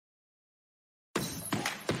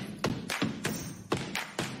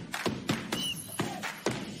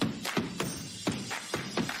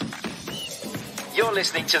You're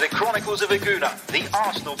listening to the Chronicles of Aguna, the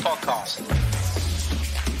Arsenal podcast.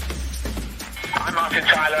 I'm Martin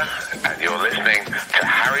Tyler, and you're listening to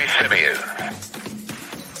Harry Symeou.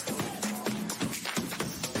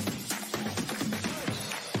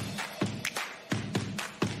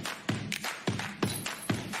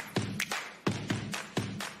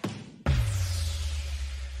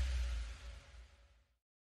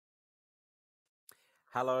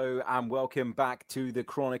 Hello and welcome back to the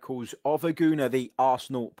Chronicles of Aguna, the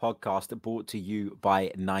Arsenal podcast brought to you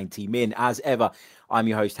by 90 Min. As ever, I'm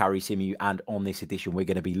your host, Harry Symeou, and on this edition, we're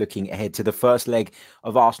going to be looking ahead to the first leg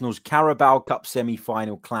of Arsenal's Carabao Cup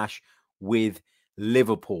semi-final clash with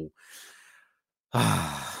Liverpool.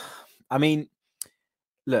 I mean,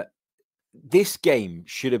 look, this game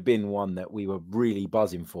should have been one that we were really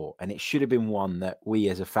buzzing for, and it should have been one that we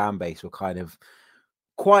as a fan base were kind of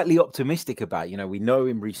quietly optimistic about. You know, we know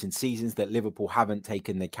in recent seasons that Liverpool haven't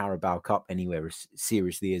taken the Carabao Cup anywhere as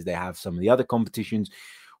seriously as they have some of the other competitions,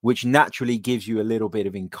 which naturally gives you a little bit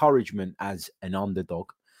of encouragement as an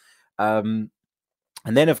underdog. And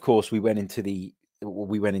then, of course, we went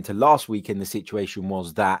into last week, and the situation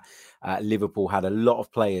was that Liverpool had a lot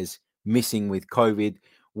of players missing with COVID.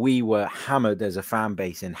 We were hammered as a fan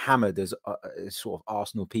base and hammered as sort of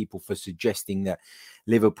Arsenal people for suggesting that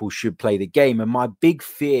Liverpool should play the game. And my big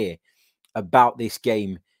fear about this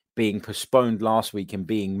game being postponed last week and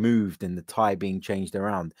being moved and the tie being changed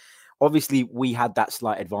around, obviously we had that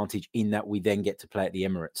slight advantage in that we then get to play at the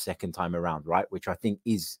Emirates second time around, right? Which I think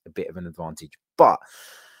is a bit of an advantage. But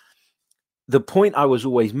the point I was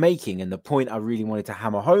always making, and the point I really wanted to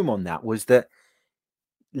hammer home on that, was that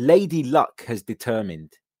Lady Luck has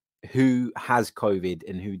determined who has COVID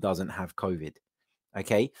and who doesn't have COVID.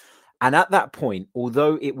 Okay. And at that point,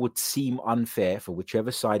 although it would seem unfair for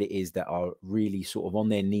whichever side it is that are really sort of on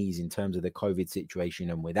their knees in terms of the COVID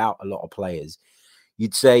situation and without a lot of players,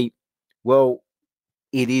 you'd say, well,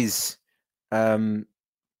 it is. Hold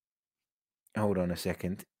on a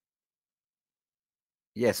second.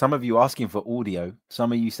 Yeah, some of you asking for audio,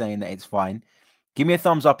 some of you saying that it's fine. Give me a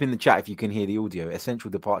thumbs up in the chat if you can hear the audio.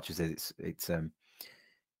 Essential Departure says it's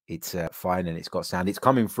fine and it's got sound. It's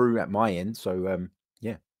coming through at my end. So,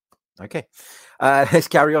 yeah. Okay. Let's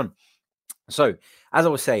carry on. So, as I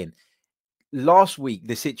was saying, last week,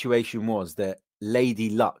 the situation was that Lady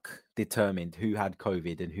Luck determined who had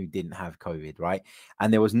COVID and who didn't have COVID, right?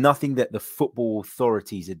 And there was nothing that the football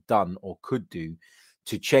authorities had done or could do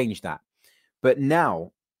to change that. But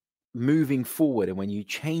now, moving forward, and when you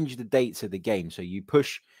change the dates of the game, so you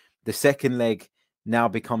push the second leg now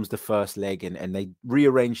becomes the first leg, and they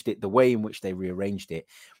rearranged it the way in which they rearranged it.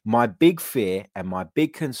 My big fear and my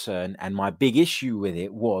big concern and my big issue with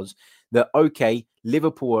it was that, okay,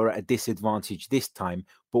 Liverpool are at a disadvantage this time,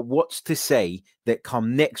 but what's to say that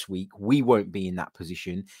come next week, we won't be in that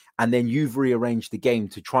position, and then you've rearranged the game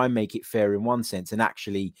to try and make it fair in one sense, and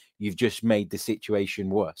actually you've just made the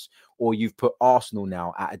situation worse, or you've put Arsenal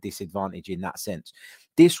now at a disadvantage in that sense.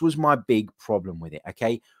 This was my big problem with it,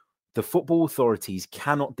 okay? The football authorities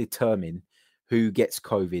cannot determine who gets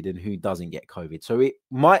COVID and who doesn't get COVID. So it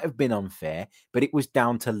might have been unfair, but it was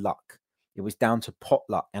down to luck. It was down to pot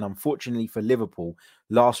luck. And unfortunately for Liverpool,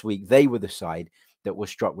 last week, they were the side that was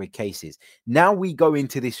struck with cases. Now we go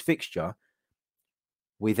into this fixture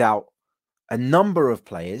without a number of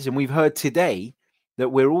players. And we've heard today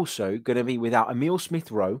that we're also going to be without Emile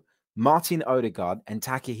Smith-Rowe, Martin Odegaard, and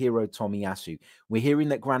Takahiro Tomiyasu. We're hearing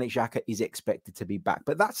that Granit Xhaka is expected to be back.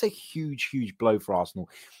 But that's a huge, huge blow for Arsenal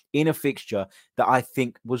in a fixture that I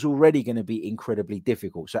think was already going to be incredibly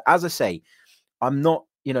difficult. So as I say, I'm not,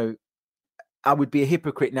 I would be a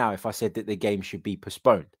hypocrite now if I said that the game should be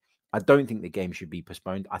postponed. I don't think the game should be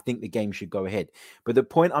postponed. I think the game should go ahead. But the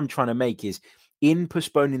point I'm trying to make is, in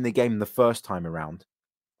postponing the game the first time around,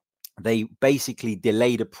 they basically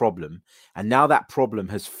delayed a problem, and now that problem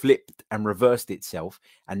has flipped and reversed itself,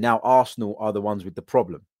 and now Arsenal are the ones with the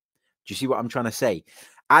problem. Do you see what I'm trying to say?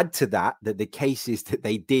 Add to that the cases that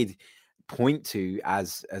they did point to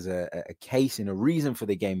as a case and a reason for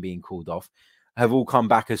the game being called off have all come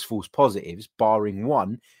back as false positives, barring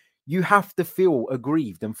one. You have to feel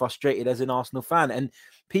aggrieved and frustrated as an Arsenal fan. And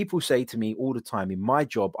people say to me all the time, in my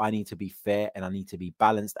job, I need to be fair and I need to be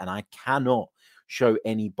balanced, and I cannot show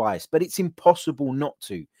any bias. But it's impossible not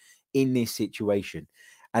to in this situation.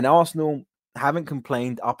 And Arsenal haven't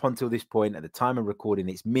complained up until this point. At the time of recording,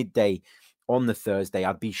 it's midday on the Thursday.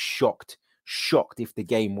 I'd be shocked if the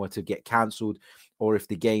game were to get cancelled or if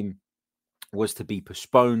the game was to be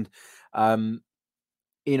postponed.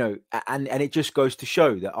 and it just goes to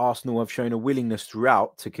show that Arsenal have shown a willingness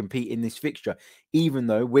throughout to compete in this fixture, even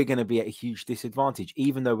though we're going to be at a huge disadvantage,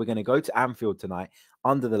 even though we're going to go to Anfield tonight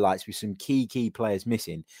under the lights with some key players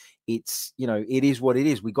missing. It's, it is what it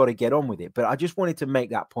is. We got to get on with it. But I just wanted to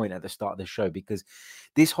make that point at the start of the show, because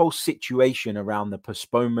this whole situation around the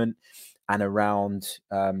postponement and around,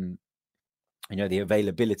 the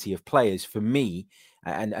availability of players, for me,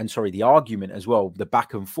 and sorry, the argument as well, the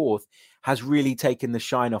back and forth has really taken the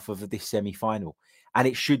shine off of this semi-final. And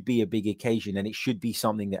it should be a big occasion, and it should be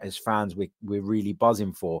something that as fans we're really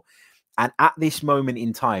buzzing for. And at this moment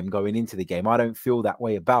in time going into the game, I don't feel that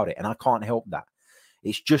way about it, and I can't help that.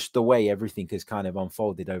 It's just the way everything has kind of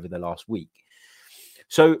unfolded over the last week.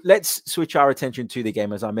 So let's switch our attention to the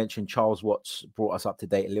game. As I mentioned, Charles Watts brought us up to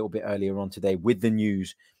date a little bit earlier on today with the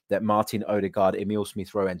news that Martin Odegaard, Emil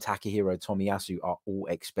Smith-Rowe and Takahiro Tomiyasu are all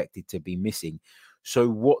expected to be missing. So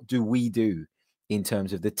what do we do in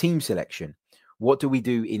terms of the team selection? What do we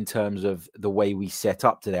do in terms of the way we set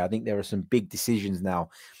up today? I think there are some big decisions now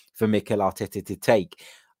for Mikel Arteta to take.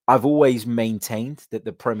 I've always maintained that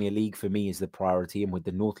the Premier League for me is the priority. And with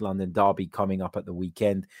the North London derby coming up at the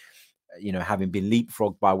weekend, having been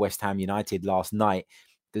leapfrogged by West Ham United last night,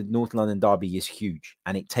 the North London derby is huge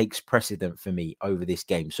and it takes precedent for me over this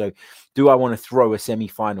game. So do I want to throw a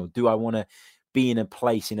semi-final? Do I want to be in a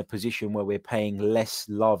position where we're paying less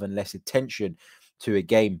love and less attention to a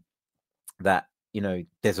game that,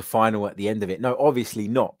 there's a final at the end of it? No, obviously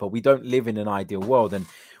not. But we don't live in an ideal world. And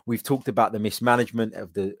we've talked about the mismanagement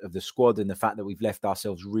of the squad and the fact that we've left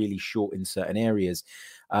ourselves really short in certain areas.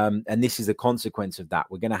 And this is a consequence of that.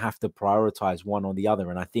 We're going to have to prioritize one or the other.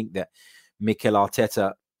 And I think that Mikel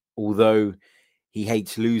Arteta, although he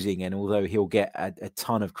hates losing and although he'll get a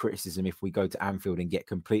ton of criticism if we go to Anfield and get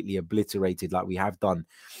completely obliterated like we have done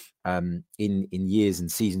in years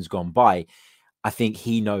and seasons gone by, I think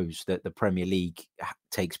he knows that the Premier League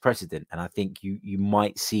takes precedent. And I think you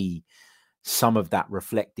might see some of that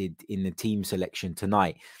reflected in the team selection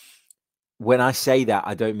tonight. When I say that,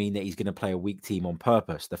 I don't mean that he's going to play a weak team on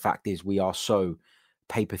purpose. The fact is we are so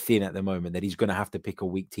paper thin at the moment that he's going to have to pick a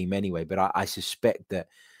weak team anyway. But I suspect that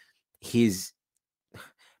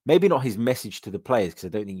maybe not his message to the players, because I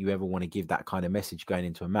don't think you ever want to give that kind of message going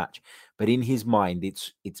into a match. But in his mind,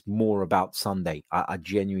 it's more about Sunday. I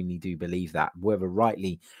genuinely do believe that. Whether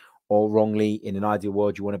rightly or wrongly, in an ideal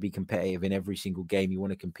world, you want to be competitive in every single game. You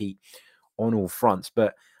want to compete on all fronts.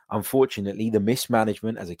 But unfortunately, the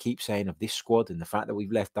mismanagement, as I keep saying, of this squad and the fact that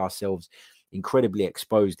we've left ourselves incredibly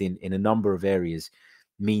exposed in a number of areas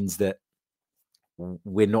means that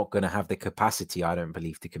we're not going to have the capacity, I don't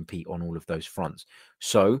believe, to compete on all of those fronts.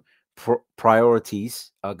 So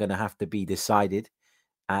priorities are going to have to be decided,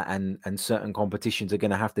 and certain competitions are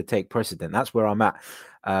going to have to take precedent. That's where I'm at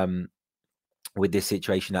with this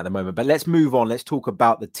situation at the moment. But let's move on. Let's talk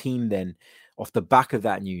about the team then, off the back of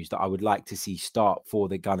that news, that I would like to see start for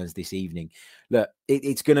the Gunners this evening. Look,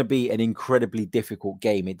 it's going to be an incredibly difficult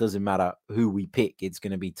game. It doesn't matter who we pick. It's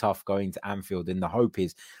going to be tough going to Anfield. And the hope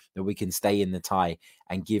is that we can stay in the tie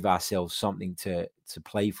and give ourselves something to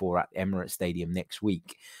play for at Emirates Stadium next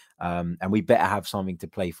week. And we better have something to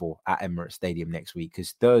play for at Emirates Stadium next week,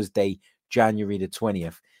 because Thursday, January the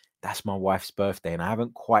 20th, that's my wife's birthday. And I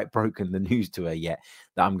haven't quite broken the news to her yet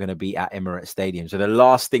that I'm going to be at Emirates Stadium. So the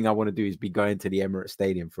last thing I want to do is be going to the Emirates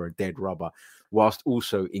Stadium for a dead rubber, whilst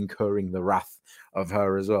also incurring the wrath of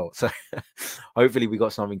her as well. So hopefully we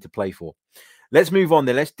got something to play for. Let's move on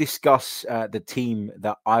then. Let's discuss the team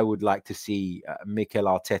that I would like to see Mikel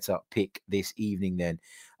Arteta pick this evening then.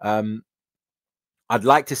 I'd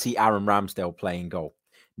like to see Aaron Ramsdale playing goal.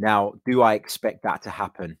 Now, do I expect that to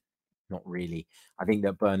happen? Not really. I think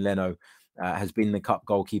that Bernd Leno has been the cup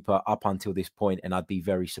goalkeeper up until this point, and I'd be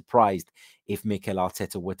very surprised if Mikel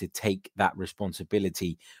Arteta were to take that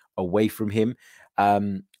responsibility away from him.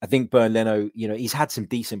 I think Bernd Leno, he's had some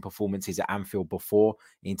decent performances at Anfield before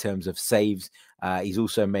in terms of saves. He's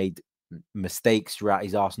also made mistakes throughout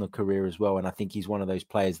his Arsenal career as well, and I think he's one of those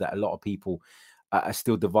players that a lot of people are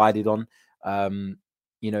still divided on.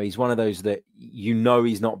 He's one of those that,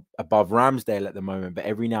 he's not above Ramsdale at the moment, but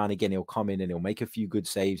every now and again he'll come in and he'll make a few good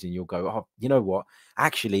saves and you'll go, oh, you know what?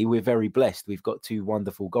 Actually, we're very blessed. We've got two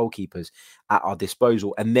wonderful goalkeepers at our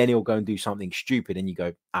disposal. And then he'll go and do something stupid and you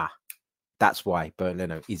go, that's why Bernd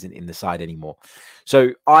Leno isn't in the side anymore.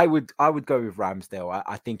 So I would go with Ramsdale.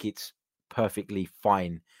 I think it's perfectly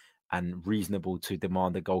fine and reasonable to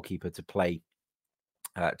demand a goalkeeper to play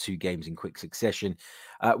 2 games in quick succession.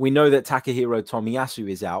 We know that Takahiro Tomiyasu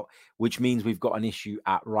is out, which means we've got an issue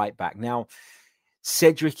at right back. Now,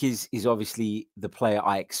 Cedric is obviously the player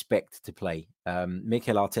I expect to play.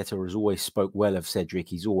 Mikel Arteta has always spoke well of Cedric.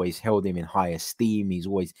 He's always held him in high esteem. He's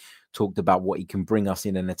always talked about what he can bring us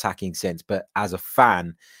in an attacking sense. But as a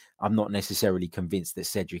fan, I'm not necessarily convinced that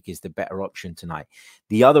Cedric is the better option tonight.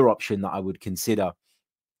 The other option that I would consider,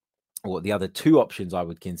 or the other two options I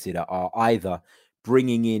would consider, are either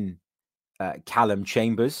bringing in Callum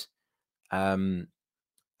Chambers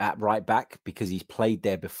at right back, because he's played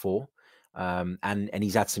there before. And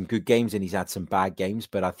he's had some good games and he's had some bad games,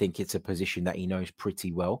 but I think it's a position that he knows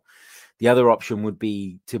pretty well. The other option would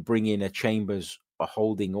be to bring in a Chambers, a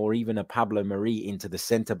Holding, or even a Pablo Mari into the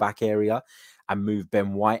centre-back area and move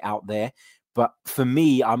Ben White out there. But for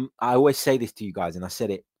me, I always say this to you guys, and I said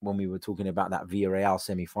it when we were talking about that Villarreal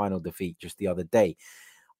semi-final defeat just the other day.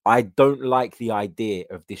 I don't like the idea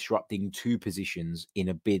of disrupting two positions in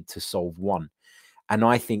a bid to solve one. And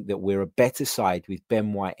I think that we're a better side with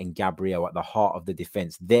Ben White and Gabriel at the heart of the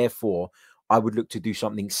defence. Therefore, I would look to do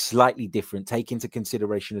something slightly different. Take into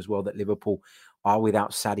consideration as well that Liverpool are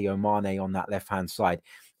without Sadio Mane on that left-hand side.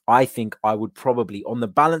 I think I would probably, on the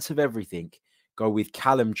balance of everything, go with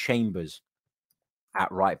Callum Chambers at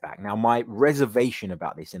right back. Now, my reservation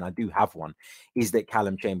about this, and I do have one, is that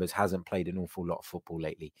Callum Chambers hasn't played an awful lot of football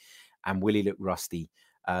lately. And will he look rusty?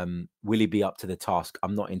 Will he be up to the task?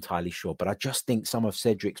 I'm not entirely sure, but I just think some of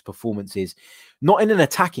Cedric's performances, not in an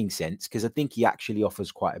attacking sense, because I think he actually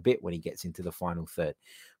offers quite a bit when he gets into the final third,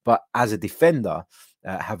 but as a defender,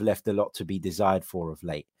 have left a lot to be desired for of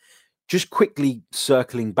late. Just quickly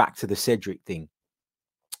circling back to the Cedric thing,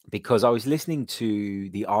 because I was listening to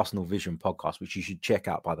the Arsenal Vision podcast, which you should check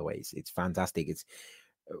out, by the way. It's fantastic. It's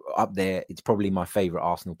up there. It's probably my favorite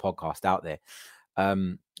Arsenal podcast out there.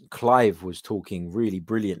 Clive was talking really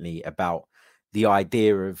brilliantly about the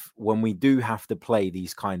idea of when we do have to play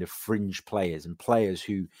these kind of fringe players and players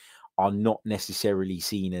who are not necessarily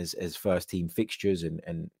seen as first team fixtures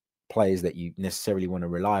and players that you necessarily want to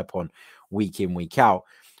rely upon week in, week out,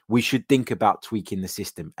 we should think about tweaking the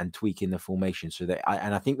system and tweaking the formation. So that,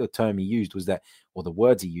 and I think the term he used was that, or the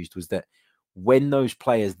words he used was that, when those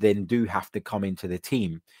players then do have to come into the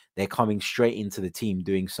team, they're coming straight into the team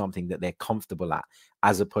doing something that they're comfortable at,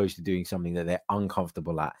 as opposed to doing something that they're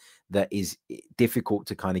uncomfortable at, that is difficult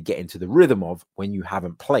to kind of get into the rhythm of when you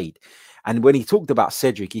haven't played. And when he talked about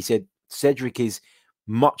Cedric, he said Cedric is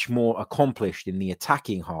much more accomplished in the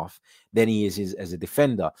attacking half than he is as a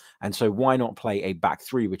defender. And so why not play a back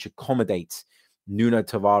three, which accommodates Nuno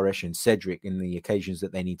Tavares and Cedric in the occasions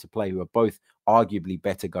that they need to play, who are both arguably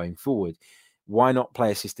better going forward? Why not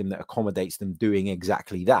play a system that accommodates them doing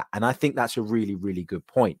exactly that? And I think that's a really, really good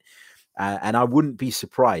point. And I wouldn't be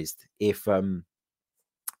surprised if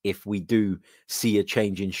we do see a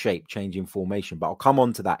change in shape, change in formation, but I'll come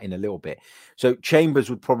on to that in a little bit. So Chambers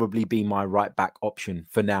would probably be my right back option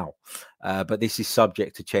for now, but this is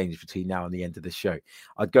subject to change between now and the end of the show.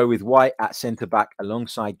 I'd go with White at centre back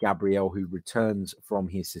alongside Gabriel, who returns from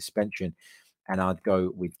his suspension, and I'd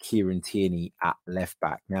go with Kieran Tierney at left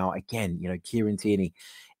back. Now, again, you know, Kieran Tierney,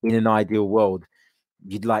 in an ideal world,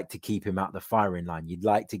 you'd like to keep him out the firing line. You'd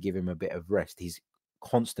like to give him a bit of rest. He's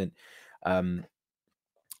constant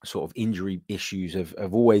sort of injury issues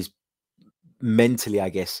have always mentally, I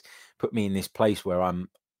guess, put me in this place where I'm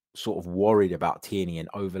sort of worried about Tierney and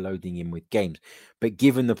overloading him with games. But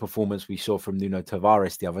given the performance we saw from Nuno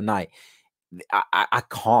Tavares the other night, I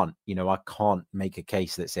can't make a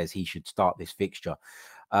case that says he should start this fixture.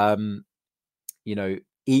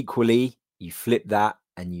 Equally, you flip that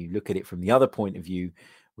and you look at it from the other point of view,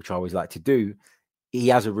 which I always like to do. He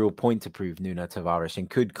has a real point to prove, Nuno Tavares, and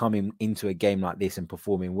could come into a game like this and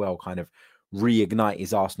performing well, kind of reignite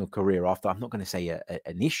his Arsenal career after, I'm not going to say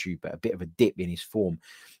an issue, but a bit of a dip in his form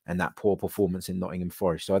and that poor performance in Nottingham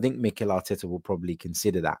Forest. So I think Mikel Arteta will probably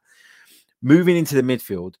consider that. Moving into the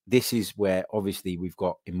midfield, this is where obviously we've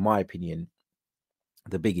got, in my opinion,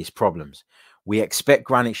 the biggest problems. We expect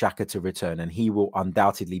Granit Xhaka to return, and he will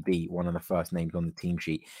undoubtedly be one of the first names on the team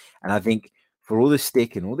sheet. And I think for all the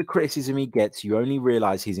stick and all the criticism he gets, you only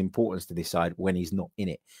realise his importance to this side when he's not in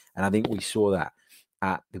it. And I think we saw that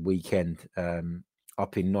at the weekend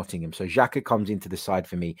up in Nottingham. So Xhaka comes into the side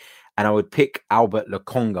for me, and I would pick Albert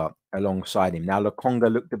Lokonga alongside him. Now,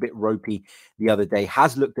 Lokonga looked a bit ropey the other day,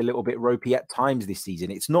 has looked a little bit ropey at times this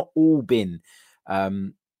season. It's not all been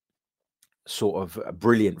sort of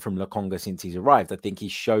brilliant from Lokonga since he's arrived. I think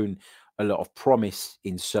he's shown a lot of promise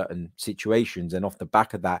in certain situations, and off the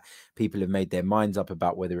back of that, people have made their minds up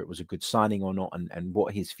about whether it was a good signing or not, and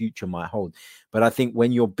what his future might hold. But I think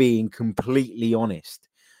when you're being completely honest,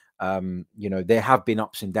 There have been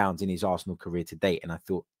ups and downs in his Arsenal career to date, and I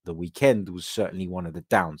thought the weekend was certainly one of the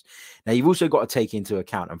downs. Now, you've also got to take into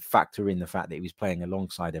account and factor in the fact that he was playing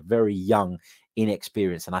alongside a very young,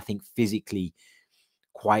 inexperienced, and I think physically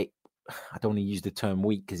quite, I don't want to use the term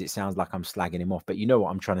weak because it sounds like I'm slagging him off, but you know what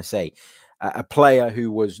I'm trying to say. A player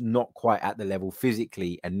who was not quite at the level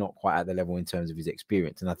physically and not quite at the level in terms of his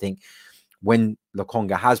experience. And I think when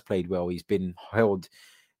Lokonga has played well, he's been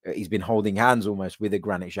holding hands almost with a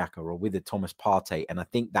Granit Xhaka or with a Thomas Partey. And I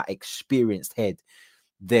think that experienced head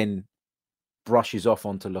then brushes off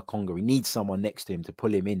onto Lokonga. He needs someone next to him to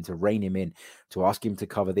pull him in, to rein him in, to ask him to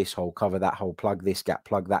cover this hole, cover that hole, plug this gap,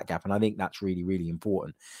 plug that gap. And I think that's really, really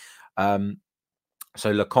important.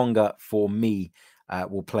 So Lokonga, for me,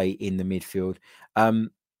 will play in the midfield.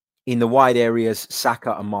 In the wide areas,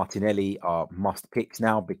 Saka and Martinelli are must picks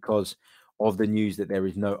now because of the news that there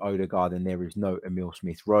is no Odegaard and there is no Emile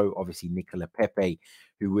Smith-Rowe. Obviously, Nicola Pepe,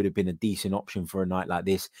 who would have been a decent option for a night like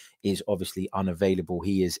this, is obviously unavailable.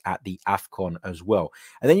 He is at the AFCON as well.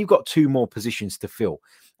 And then you've got two more positions to fill.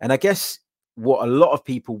 And I guess what a lot of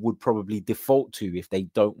people would probably default to if they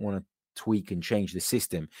don't want to tweak and change the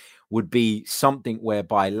system would be something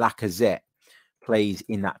whereby Lacazette plays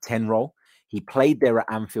in that 10 role. He played there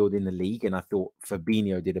at Anfield in the league, and I thought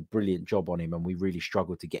Fabinho did a brilliant job on him, and we really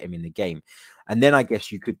struggled to get him in the game. And then I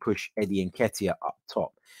guess you could push Eddie Nketiah up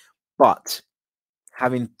top. But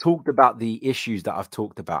having talked about the issues that I've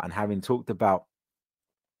talked about and having talked about,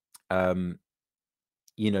 the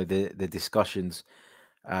discussions,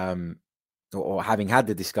 or having had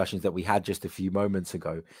the discussions that we had just a few moments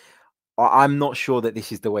ago, I'm not sure that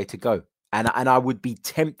this is the way to go. And I would be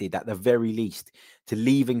tempted at the very least to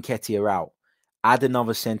leave Nketiah out, add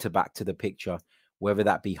another centre-back to the picture, whether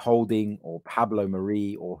that be Holding or Pablo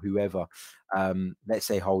Mari or whoever. Let's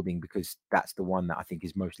say Holding, because that's the one that I think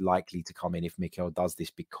is most likely to come in if Mikel does this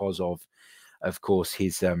because of course,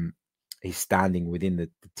 his standing within the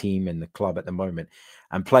team and the club at the moment,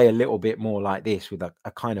 and play a little bit more like this with a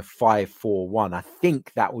kind of 5-4-1. I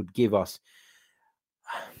think that would give us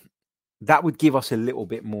a little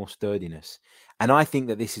bit more sturdiness. And I think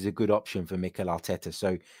that this is a good option for Mikel Arteta.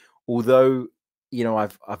 So although,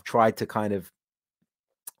 I've tried to kind of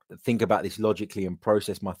think about this logically and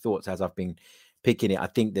process my thoughts as I've been picking it, I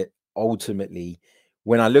think that ultimately,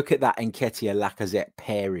 when I look at that Nketiah-Lacazette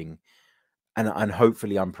pairing, and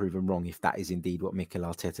hopefully I'm proven wrong if that is indeed what Mikel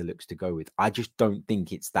Arteta looks to go with, I just don't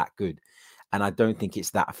think it's that good. And I don't think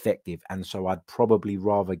it's that effective. And so I'd probably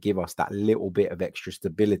rather give us that little bit of extra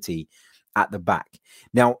stability at the back.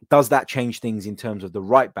 Now, does that change things in terms of the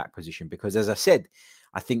right back position? Because as I said,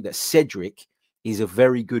 I think that Cedric is a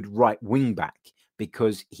very good right wing back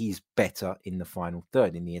because he's better in the final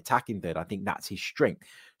third, in the attacking third. I think that's his strength.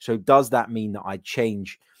 So does that mean that I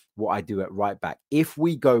change what I do at right back? If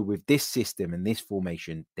we go with this system and this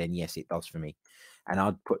formation, then yes, it does for me. And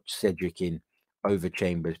I'd put Cedric in over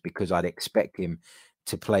Chambers because I'd expect him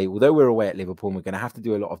to play. Although we're away at Liverpool, we're going to have to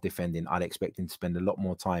do a lot of defending. I'd expect him to spend a lot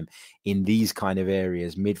more time in these kind of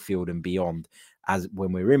areas, midfield and beyond, as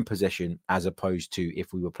when we're in possession, as opposed to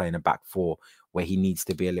if we were playing a back four where he needs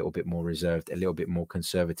to be a little bit more reserved, a little bit more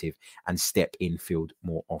conservative, and step infield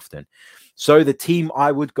more often. So the team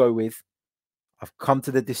I would go with, I've come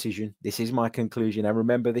to the decision. This is my conclusion. And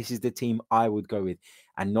remember, this is the team I would go with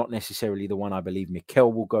and not necessarily the one I believe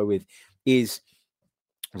Mikel will go with, is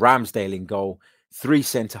Ramsdale in goal, 3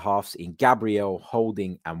 centre-halves in Gabriel,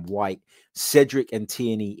 Holding and White, Cedric and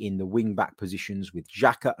Tierney in the wing-back positions with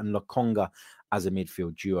Xhaka and Lokonga as a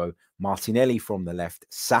midfield duo, Martinelli from the left,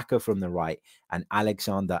 Saka from the right, and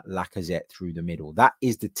Alexander Lacazette through the middle. That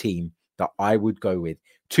is the team that I would go with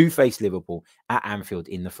to face Liverpool at Anfield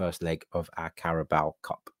in the first leg of our Carabao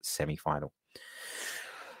Cup semi-final.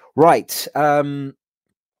 Right.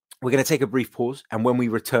 We're going to take a brief pause, and when we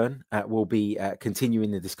return, we'll be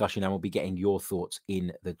continuing the discussion, and we'll be getting your thoughts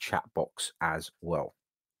in the chat box as well.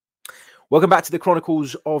 Welcome back to the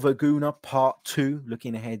Chronicles of a Gooner, Part 2,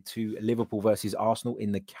 looking ahead to Liverpool versus Arsenal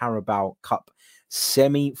in the Carabao Cup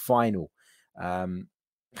semi-final.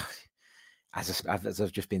 As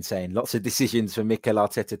I've just been saying, lots of decisions for Mikel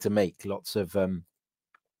Arteta to make, lots of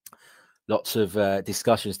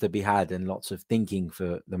discussions to be had, and lots of thinking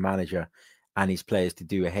for the manager and his players to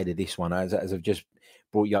do ahead of this one. As I've just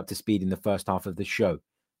brought you up to speed in the first half of the show,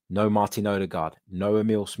 no Martin Odegaard, no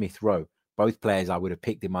Emile Smith-Rowe, both players I would have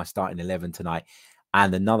picked in my starting 11 tonight,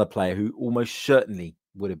 and another player who almost certainly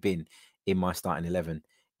would have been in my starting 11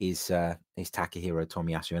 is Takahiro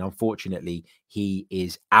Tomiyasu, and unfortunately he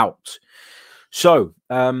is out. So,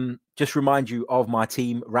 just remind you of my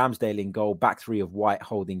team: Ramsdale in goal, back three of White,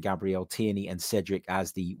 Holding, Gabriel, Tierney, and Cedric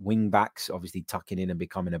as the wing backs, obviously tucking in and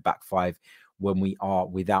becoming a back five when we are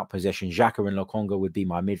without possession. Xhaka and Lokonga would be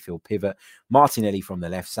my midfield pivot, Martinelli from the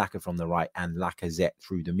left, Saka from the right, and Lacazette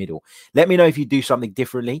through the middle. Let me know if you do something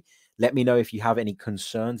differently. Let me know if you have any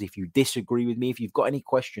concerns, if you disagree with me, if you've got any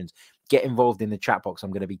questions. Get involved in the chat box.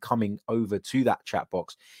 I'm going to be coming over to that chat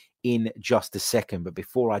box in just a second. But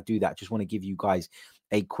before I do that, just want to give you guys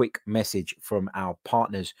a quick message from our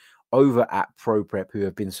partners over at ProPrep, who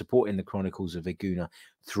have been supporting the Chronicles of Iguna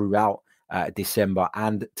throughout December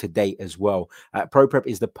and to date as well. ProPrep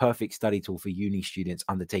is the perfect study tool for uni students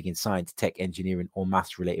undertaking science, tech, engineering, or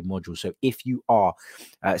maths related modules. So if you are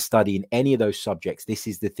studying any of those subjects, this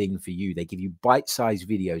is the thing for you. They give you bite-sized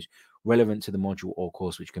videos relevant to the module or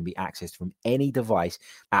course, which can be accessed from any device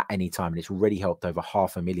at any time. And it's already helped over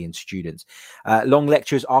 500,000 students. Long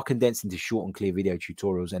lectures are condensed into short and clear video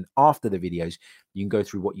tutorials. And after the videos, you can go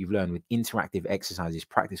through what you've learned with interactive exercises,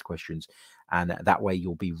 practice questions, and that way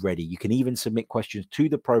you'll be ready. You can even submit questions to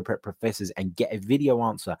the ProPrep professors and get a video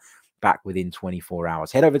answer back within 24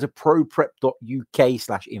 hours. Head over to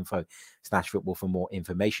proprep.uk/info/football for more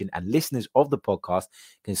information. And listeners of the podcast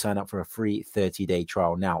can sign up for a free 30-day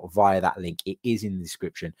trial now via that link. It is in the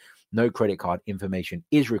description. No credit card information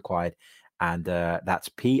is required. And that's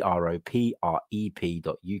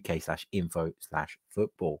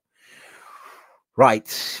proprep.uk/info/football.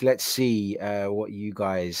 Right, let's see what you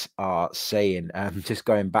guys are saying. Just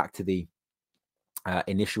going back to the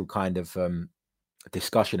initial kind of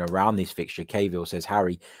discussion around this fixture. Cavill says,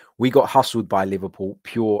 Harry, we got hustled by Liverpool,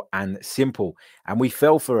 pure and simple, and we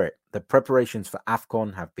fell for it. The preparations for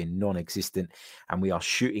AFCON have been non-existent, and we are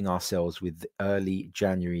shooting ourselves with early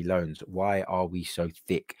January loans. Why are we so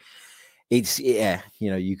thick? It's, yeah,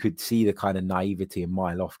 you know, you could see the kind of naivety a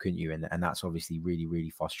mile off, couldn't you? And that's obviously really,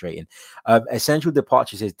 really frustrating. Essential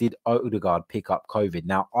Departure says, did Odegaard pick up COVID?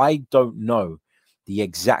 Now, I don't know the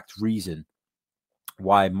exact reason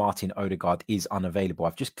why Martin Odegaard is unavailable.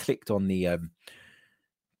 I've just clicked on the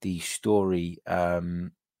story.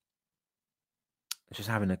 Just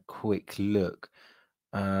having a quick look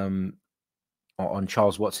on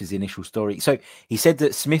Charles Watts' initial story. So he said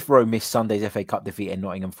that Smith Rowe missed Sunday's FA Cup defeat at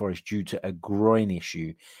Nottingham Forest due to a groin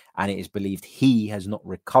issue, and it is believed he has not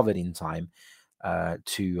recovered in time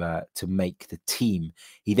to make the team.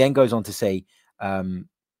 He then goes on to say,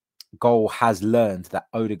 Goal has learned that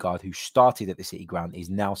Odegaard, who started at the City Ground, is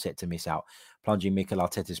now set to miss out, plunging Mikel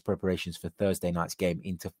Arteta's preparations for Thursday night's game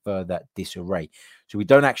into further disarray. So we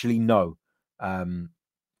don't actually know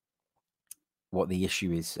what the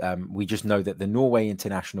issue is. We just know that the Norway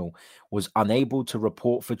international was unable to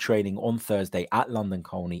report for training on Thursday at London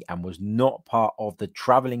Colney and was not part of the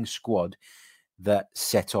travelling squad that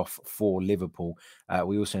set off for Liverpool.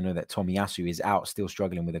 We also know that Tomiyasu is out, still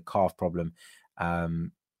struggling with a calf problem.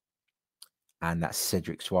 And that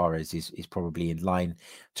Cedric Suarez is probably in line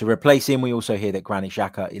to replace him. We also hear that Granit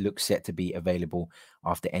Xhaka, it looks set to be available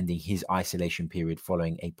after ending his isolation period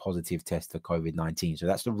following a positive test for COVID-19. So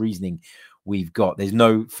that's the reasoning we've got. There's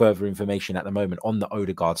no further information at the moment on the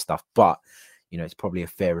Odegaard stuff, but, you know, it's probably a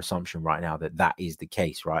fair assumption right now that that is the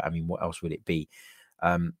case, right? I mean, what else would it be?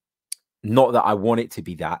 Not that I want it to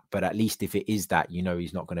be that, but at least if it is that, you know,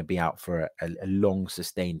 he's not going to be out for a long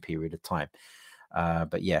sustained period of time.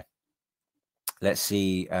 But yeah. Let's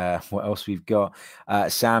see what else we've got.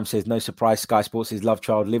 Sam says, no surprise, Sky Sports' love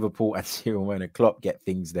child Liverpool and Cyril Werner Klopp get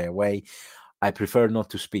things their way. I prefer not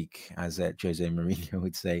to speak, as Jose Mourinho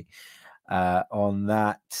would say on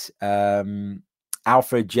that.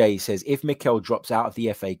 Alfred J says, if Mikel drops out of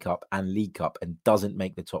the FA Cup and League Cup and doesn't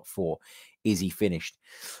make the top four, is he finished?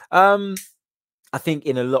 I think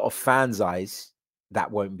in a lot of fans' eyes, that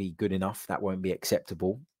won't be good enough. That won't be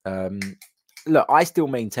acceptable. Look, I still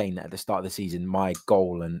maintain that at the start of the season, my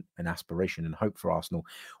goal and aspiration and hope for Arsenal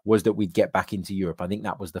was that we'd get back into Europe. I think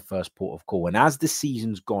that was the first port of call. And as the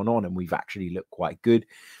season's gone on and we've actually looked quite good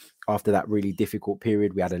after that really difficult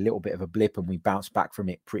period, we had a little bit of a blip and we bounced back from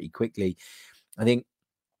it pretty quickly. I think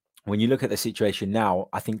when you look at the situation now,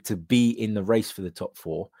 I think to be in the race for the top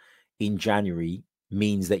four in January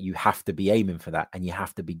means that you have to be aiming for that and you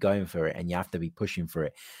have to be going for it and you have to be pushing for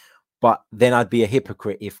it. But then I'd be a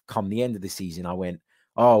hypocrite if come the end of the season, I went,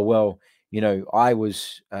 oh, well, you know, I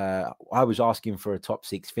was asking for a top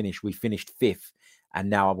six finish. We finished fifth and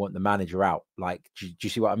now I want the manager out. Like, do you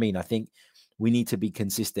see what I mean? I think we need to be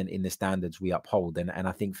consistent in the standards we uphold. And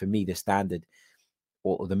I think for me, the standard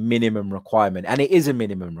or the minimum requirement, and it is a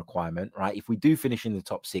minimum requirement, right? If we do finish in the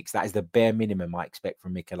top six, that is the bare minimum I expect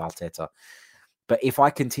from Mikel Arteta. But if I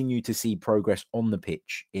continue to see progress on the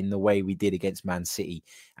pitch in the way we did against Man City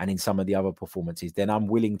and in some of the other performances, then I'm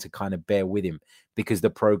willing to kind of bear with him because the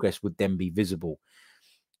progress would then be visible.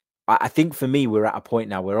 I think for me, we're at a point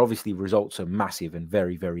now where obviously results are massive and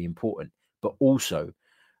very, very important, but also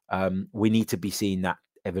we need to be seeing that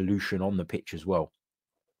evolution on the pitch as well.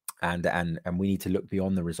 And we need to look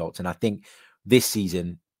beyond the results. And I think this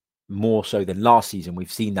season, more so than last season,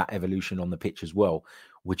 we've seen that evolution on the pitch as well,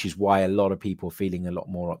 which is why a lot of people are feeling a lot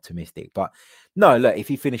more optimistic. But no, look, if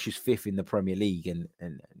he finishes 5th in the Premier League and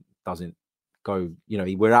doesn't go,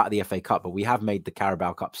 we're out of the FA Cup, but we have made the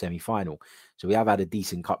Carabao Cup semi-final. So we have had a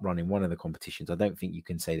decent cup run in one of the competitions. I don't think you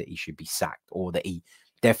can say that he should be sacked or that he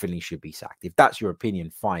definitely should be sacked. If that's your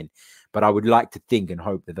opinion, fine. But I would like to think and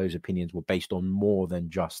hope that those opinions were based on more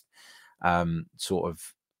than just sort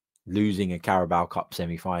of losing a Carabao Cup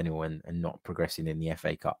semi-final and not progressing in the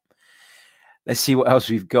FA Cup. Let's see what else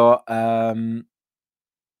we've got.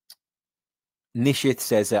 Nishith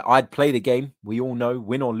says, I'd play the game. We all know,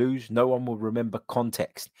 win or lose, no one will remember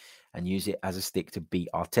context and use it as a stick to beat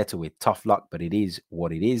Arteta with. Tough luck, but it is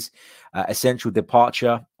what it is. Essential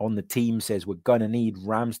departure on the team says we're going to need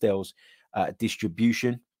Ramsdale's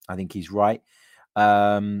distribution. I think he's right.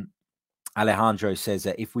 Alejandro says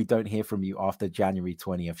that if we don't hear from you after January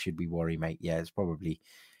 20th, should we worry, mate? Yeah, it's probably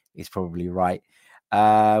right.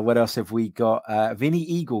 What else have we got? Vinny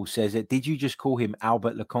Eagle says that did you just call him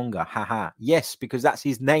Albert Lokonga? Haha. Yes, because that's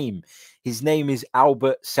his name. His name is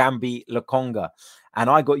Albert Sambi Lokonga. And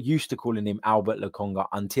I got used to calling him Albert Lokonga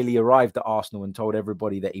until he arrived at Arsenal and told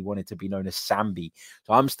everybody that he wanted to be known as Sambi.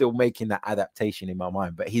 So I'm still making that adaptation in my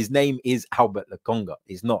mind. But his name is Albert Lokonga.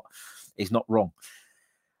 It's not wrong.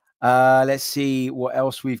 Let's see what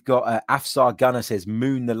else we've got. Afsar Gunner says,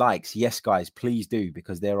 moon the likes. Yes, guys, please do,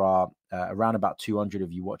 because there are around about 200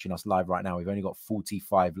 of you watching us live right now. We've only got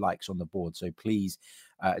 45 likes on the board. So please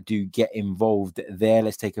do get involved there.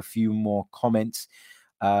 Let's take a few more comments.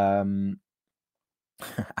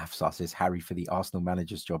 Afsar says, Harry for the Arsenal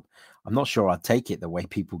manager's job. I'm not sure I'd take it the way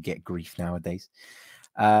people get grief nowadays.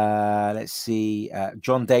 Let's see.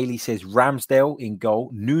 John Daly says, Ramsdale in goal,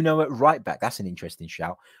 Nuno at right back. That's an interesting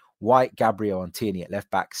shout. White, Gabriel, and Tierney at left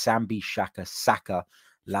back. Sambi, Xhaka, Saka,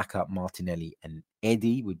 Laka, Martinelli, and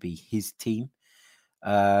Eddie would be his team.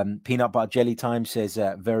 Peanut Butter Jelly Time says,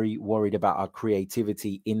 very worried about our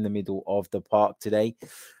creativity in the middle of the park today.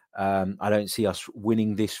 I don't see us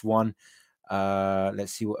winning this one.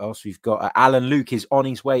 Let's see what else we've got. Alan Luke is on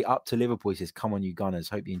his way up to Liverpool. He says, come on, you Gunners.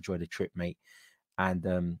 Hope you enjoy the trip, mate. And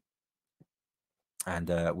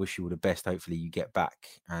wish you all the best. Hopefully you get back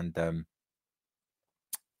and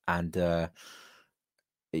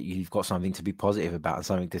you've got something to be positive about and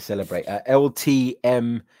something to celebrate.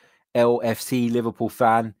 LTM LFC Liverpool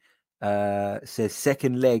fan says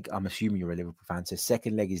second leg. I'm assuming you're a Liverpool fan. Says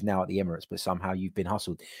second leg is now at the Emirates, but somehow you've been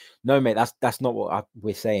hustled. No, mate, that's not what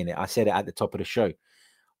we're saying. I said it at the top of the show.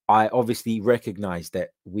 I obviously recognize that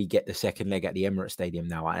we get the second leg at the Emirates Stadium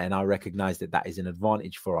now, and I recognize that that is an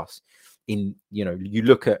advantage for us. You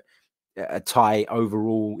look at a tie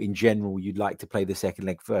overall in general, you'd like to play the second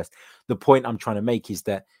leg first. The point I'm trying to make is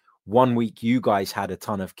that 1 week you guys had a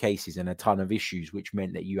ton of cases and a ton of issues, which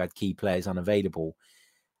meant that you had key players unavailable.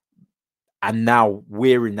 And now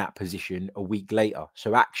we're in that position a week later.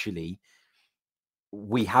 So actually,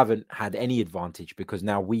 we haven't had any advantage because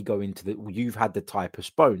now we go into you've had the tie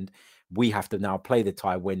postponed. We have to now play the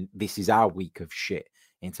tie when this is our week of shit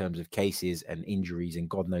in terms of cases and injuries and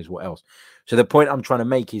God knows what else. So the point I'm trying to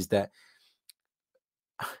make is that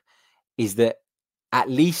at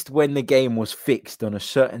least when the game was fixed on a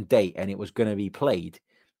certain date and it was going to be played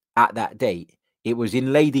at that date, it was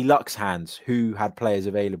in Lady Luck's hands who had players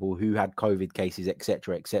available, who had COVID cases,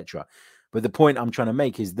 etc., etc. But the point I'm trying to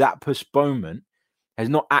make is that postponement has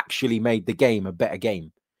not actually made the game a better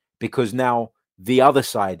game because now the other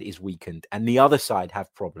side is weakened and the other side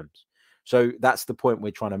have problems. So that's the point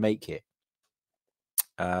we're trying to make here.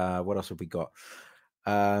 What else have we got?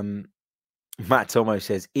 Matt Tomo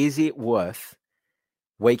says, is it worth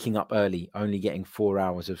waking up early, only getting 4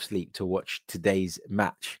 hours of sleep to watch today's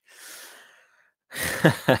match?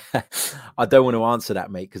 I don't want to answer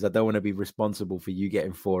that, mate, because I don't want to be responsible for you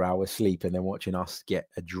getting 4 hours sleep and then watching us get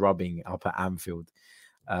a drubbing up at Anfield.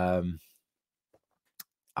 I'm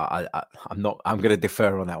going to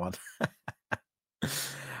defer on that one.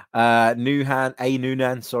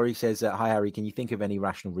 Noonan, says, hi, Harry, can you think of any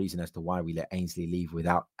rational reason as to why we let Ainsley leave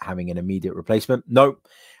without having an immediate replacement? No.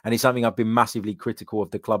 And it's something I've been massively critical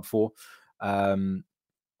of the club for.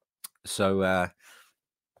 So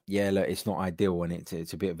Yeah, look, it's not ideal, and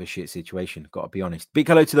it's a bit of a shit situation. Got to be honest. Big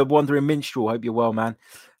hello to the Wandering Minstrel. Hope you're well, man.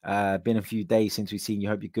 Been a few days since we've seen you.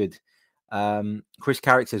 Hope you're good. Chris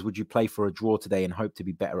Carrick says, "Would you play for a draw today and hope to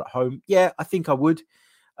be better at home?" Yeah, I think I would.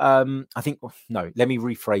 I think no. Let me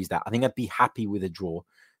rephrase that. I think I'd be happy with a draw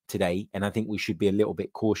today, and I think we should be a little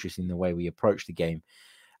bit cautious in the way we approach the game.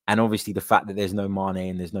 And obviously, the fact that there's no Mane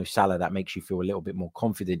and there's no Salah, that makes you feel a little bit more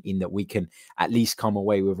confident in that we can at least come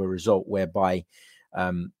away with a result whereby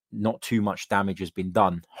not too much damage has been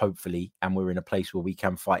done, hopefully, and we're in a place where we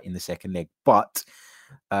can fight in the second leg. But,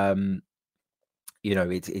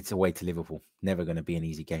 it's away to Liverpool. Never going to be an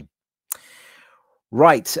easy game.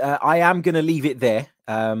 Right, I am going to leave it there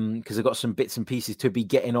because I've got some bits and pieces to be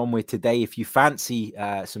getting on with today. If you fancy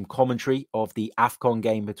some commentary of the AFCON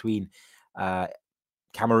game between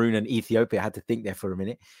Cameroon and Ethiopia, I had to think there for a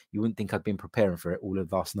minute. You wouldn't think I'd been preparing for it all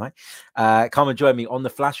of last night. Come and join me on the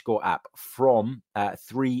FlashScore app from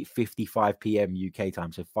 3:55 p.m. UK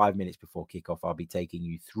time, so 5 minutes before kickoff. I'll be taking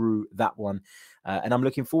you through that one, and I'm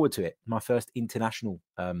looking forward to it. My first international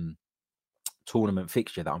tournament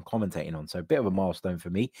fixture that I'm commentating on, so a bit of a milestone for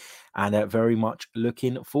me, and very much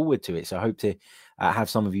looking forward to it. So I hope to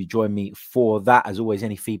have some of you join me for that. As always,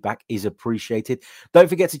 any feedback is appreciated. Don't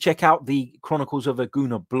forget to check out the Chronicles of a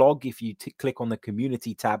Gooner blog. If you click on the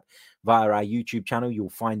community tab via our YouTube channel,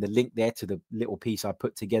 you'll find the link there to the little piece I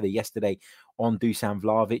put together yesterday on Dusan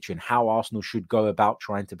Vlahovic and how Arsenal should go about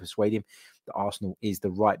trying to persuade him that Arsenal is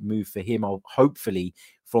the right move for him. I'll hopefully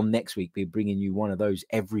from next week be bringing you one of those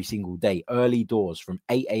every single day, early doors from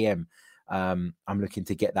 8 a.m. I'm looking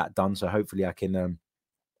to get that done. So hopefully I can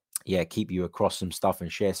keep you across some stuff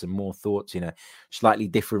and share some more thoughts in a slightly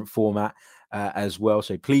different format as well.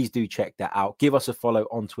 So please do check that out. Give us a follow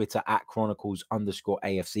on Twitter at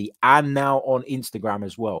Chronicles_AFC and now on Instagram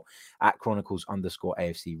as well at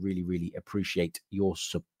Chronicles_AFC. Really, really appreciate your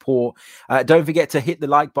support. Don't forget to hit the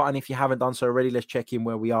like button if you haven't done so already. Let's check in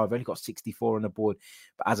where we are. I've only got 64 on the board,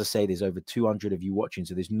 but as I say, there's over 200 of you watching,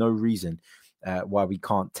 so there's no reason why we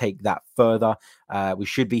can't take that further. We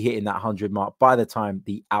should be hitting that 100 mark by the time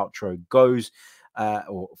the outro goes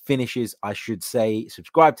or finishes, I should say.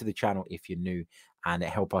 Subscribe to the channel if you're new and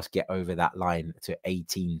help us get over that line to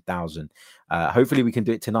 18,000. Hopefully we can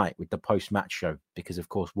do it tonight with the post-match show because, of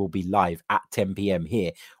course, we'll be live at 10 p.m.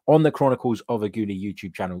 here on the Chronicles of a Gooner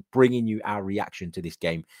YouTube channel, bringing you our reaction to this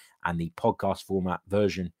game, and the podcast format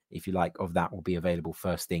version, if you like, of that will be available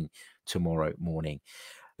first thing tomorrow morning.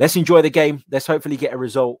 Let's enjoy the game. Let's hopefully get a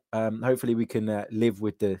result. Hopefully we can live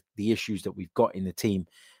with the issues that we've got in the team.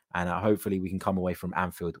 And hopefully we can come away from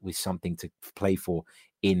Anfield with something to play for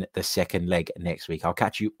in the second leg next week. I'll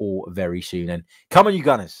catch you all very soon. And come on, you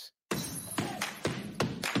Gunners.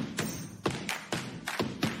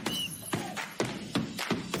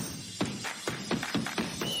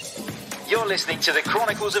 You're listening to the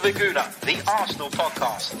Chronicles of a Gooner, the Arsenal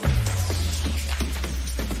podcast.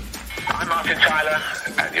 I'm Martin Tyler,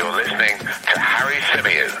 and you're listening to Harry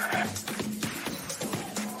Symeou.